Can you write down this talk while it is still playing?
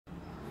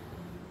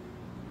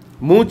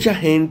Mucha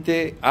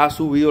gente ha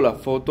subido la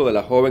foto de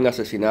la joven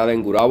asesinada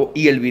en Gurabo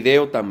y el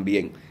video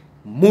también,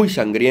 muy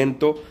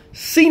sangriento,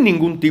 sin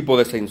ningún tipo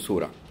de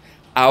censura.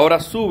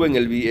 Ahora suben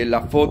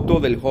la foto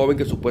del joven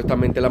que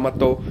supuestamente la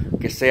mató,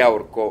 que se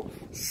ahorcó,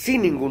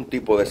 sin ningún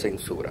tipo de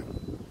censura.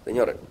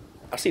 Señores,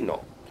 así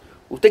no.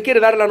 ¿Usted quiere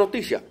dar la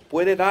noticia?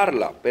 Puede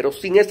darla, pero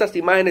sin esas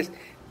imágenes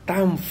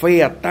tan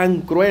feas,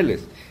 tan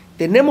crueles.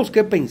 Tenemos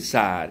que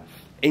pensar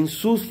en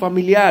sus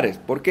familiares,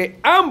 porque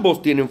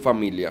ambos tienen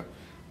familia,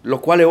 los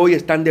cuales hoy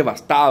están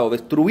devastados,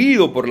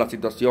 destruidos por la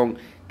situación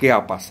que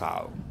ha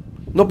pasado.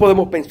 No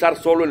podemos pensar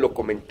solo en los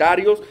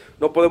comentarios,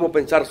 no podemos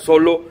pensar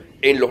solo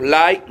en los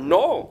likes,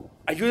 no.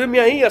 Ayúdenme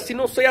ahí, así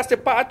no se hace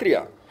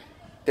patria.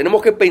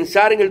 Tenemos que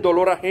pensar en el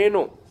dolor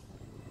ajeno.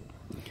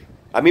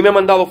 A mí me han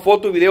mandado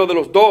fotos y videos de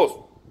los dos.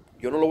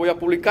 Yo no lo voy a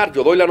publicar,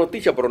 yo doy la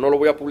noticia, pero no lo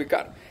voy a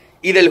publicar.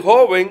 Y del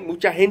joven,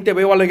 mucha gente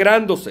veo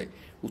alegrándose.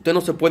 Usted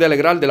no se puede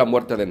alegrar de la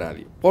muerte de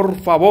nadie. Por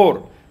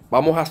favor,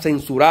 vamos a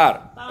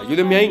censurar.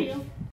 Ayúdenme ahí.